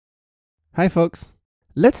Hi folks!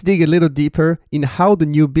 Let's dig a little deeper in how the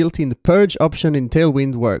new built-in purge option in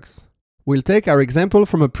Tailwind works. We'll take our example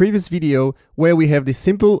from a previous video where we have this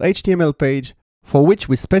simple HTML page for which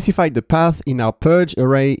we specified the path in our purge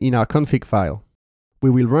array in our config file. We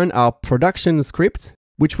will run our production script,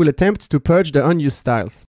 which will attempt to purge the unused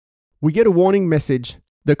styles. We get a warning message.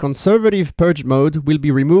 The conservative purge mode will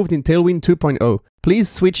be removed in Tailwind 2.0. Please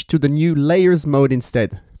switch to the new layers mode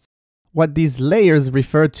instead. What these layers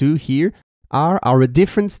refer to here are our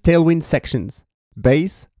different Tailwind sections: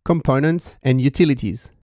 base, components, and utilities.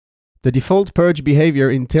 The default purge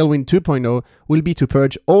behavior in Tailwind 2.0 will be to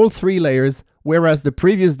purge all three layers, whereas the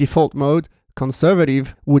previous default mode,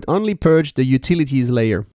 conservative, would only purge the utilities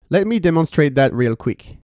layer. Let me demonstrate that real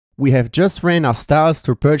quick. We have just ran our styles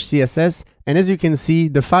through PurgeCSS, and as you can see,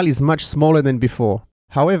 the file is much smaller than before.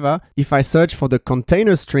 However, if I search for the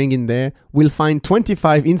container string in there, we'll find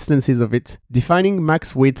 25 instances of it, defining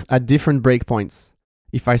max width at different breakpoints.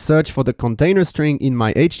 If I search for the container string in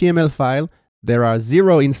my HTML file, there are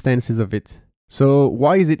 0 instances of it. So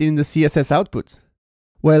why is it in the CSS output?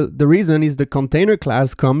 Well, the reason is the container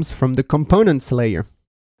class comes from the components layer.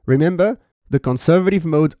 Remember, the conservative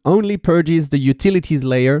mode only purges the utilities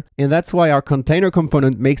layer, and that's why our container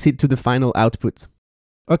component makes it to the final output.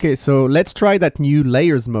 Okay, so let's try that new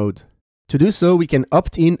layers mode. To do so, we can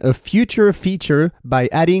opt in a future feature by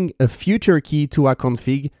adding a future key to our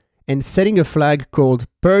config and setting a flag called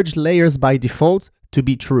purge layers by default to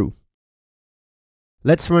be true.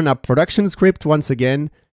 Let's run our production script once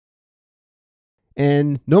again.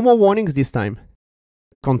 And no more warnings this time.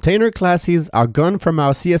 Container classes are gone from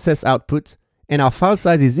our CSS output, and our file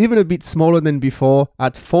size is even a bit smaller than before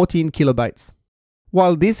at 14 kilobytes.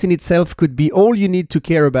 While this in itself could be all you need to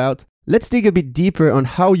care about, let's dig a bit deeper on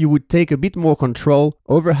how you would take a bit more control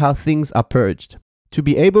over how things are purged. To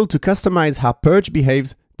be able to customize how purge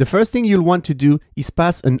behaves, the first thing you'll want to do is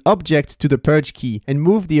pass an object to the purge key and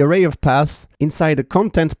move the array of paths inside a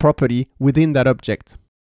content property within that object.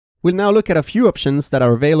 We'll now look at a few options that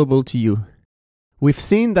are available to you. We've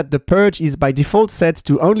seen that the purge is by default set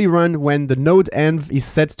to only run when the node env is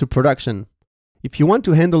set to production. If you want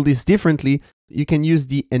to handle this differently, you can use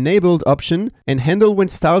the enabled option and handle when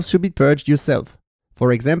styles should be purged yourself.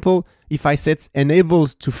 For example, if I set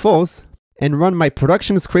enabled to false and run my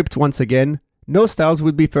production script once again, no styles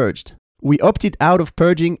will be purged. We opted out of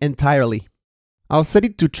purging entirely. I'll set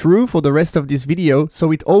it to true for the rest of this video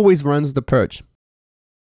so it always runs the purge.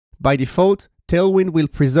 By default, Tailwind will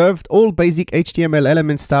preserve all basic HTML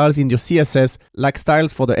element styles in your CSS, like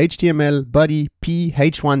styles for the HTML, body, p,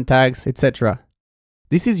 h1 tags, etc.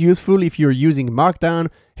 This is useful if you're using Markdown,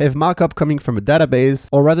 have markup coming from a database,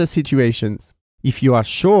 or other situations. If you are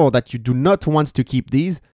sure that you do not want to keep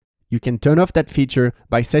these, you can turn off that feature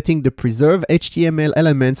by setting the Preserve HTML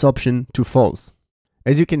Elements option to false.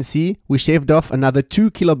 As you can see, we shaved off another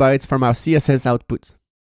 2 kilobytes from our CSS output.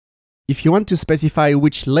 If you want to specify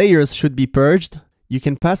which layers should be purged, you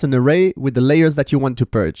can pass an array with the layers that you want to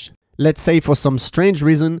purge. Let's say for some strange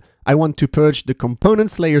reason, I want to purge the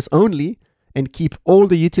components layers only, and keep all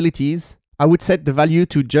the utilities. I would set the value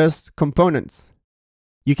to just components.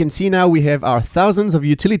 You can see now we have our thousands of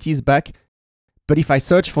utilities back, but if I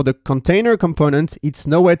search for the container component, it's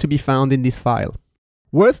nowhere to be found in this file.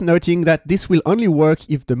 Worth noting that this will only work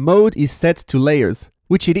if the mode is set to layers,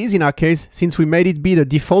 which it is in our case since we made it be the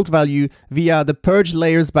default value via the purge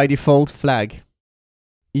layers by default flag.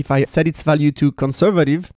 If I set its value to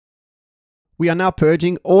conservative, we are now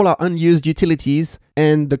purging all our unused utilities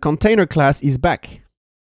and the container class is back.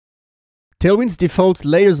 Tailwind's default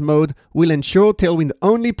layers mode will ensure Tailwind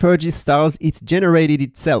only purges styles it generated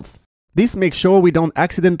itself. This makes sure we don't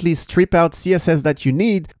accidentally strip out CSS that you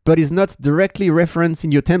need but is not directly referenced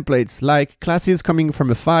in your templates, like classes coming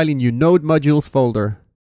from a file in your node modules folder.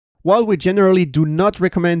 While we generally do not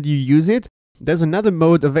recommend you use it, there's another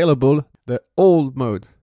mode available, the all mode.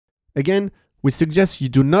 Again, we suggest you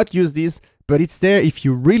do not use this, but it's there if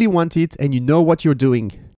you really want it and you know what you're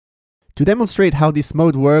doing. To demonstrate how this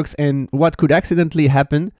mode works and what could accidentally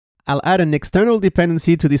happen, I'll add an external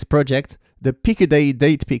dependency to this project, the pickaday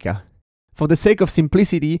datepicker. For the sake of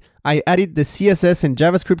simplicity, I added the CSS and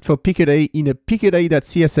JavaScript for pickaday in a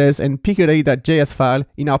pickaday.css and pickaday.js file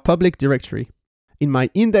in our public directory. In my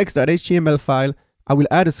index.html file, I will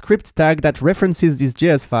add a script tag that references this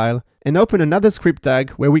JS file and open another script tag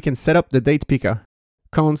where we can set up the date picker.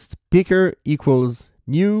 Const picker equals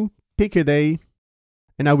new pickaday,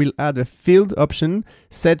 and I will add a field option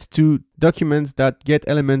set to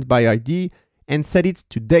document.getElement by ID and set it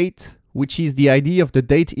to date, which is the ID of the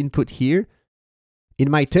date input here.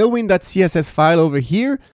 In my Tailwind.css file over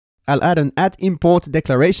here, I'll add an @import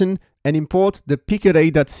declaration and import the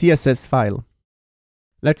picker.css file.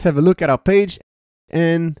 Let's have a look at our page,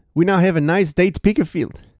 and we now have a nice date picker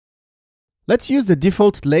field. Let's use the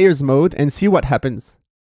default layers mode and see what happens.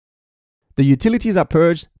 The utilities are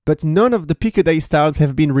purged, but none of the picker day styles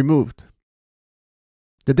have been removed.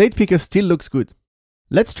 The date picker still looks good.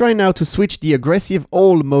 Let's try now to switch the aggressive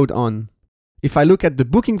all mode on. If I look at the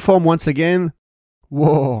booking form once again,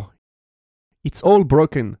 whoa, it's all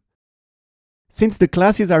broken. Since the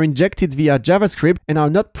classes are injected via JavaScript and are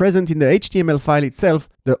not present in the HTML file itself,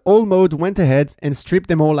 the all mode went ahead and stripped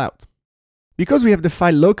them all out. Because we have the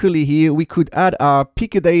file locally here, we could add our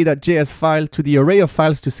pickerday.js file to the array of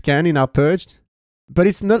files to scan in our purged, but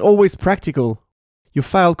it's not always practical. Your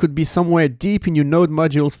file could be somewhere deep in your node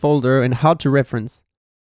modules folder and hard to reference.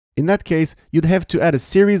 In that case, you'd have to add a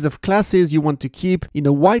series of classes you want to keep in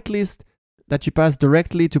a whitelist that you pass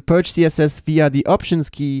directly to PurgeCSS via the options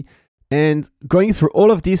key, and going through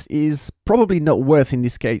all of this is probably not worth in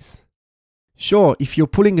this case. Sure, if you're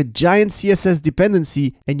pulling a giant CSS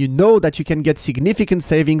dependency and you know that you can get significant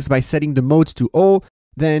savings by setting the mode to all,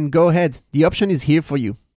 then go ahead, the option is here for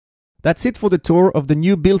you. That's it for the tour of the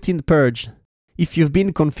new built-in purge. If you've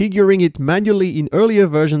been configuring it manually in earlier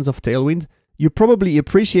versions of Tailwind, you probably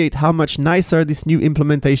appreciate how much nicer this new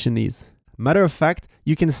implementation is. Matter of fact,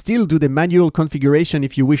 you can still do the manual configuration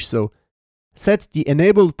if you wish so. Set the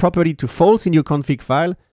enabled property to false in your config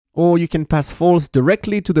file, or you can pass false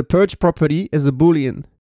directly to the purge property as a boolean.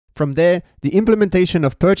 From there, the implementation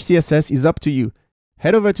of PurgeCSS is up to you.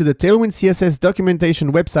 Head over to the Tailwind CSS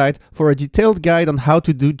documentation website for a detailed guide on how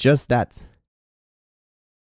to do just that.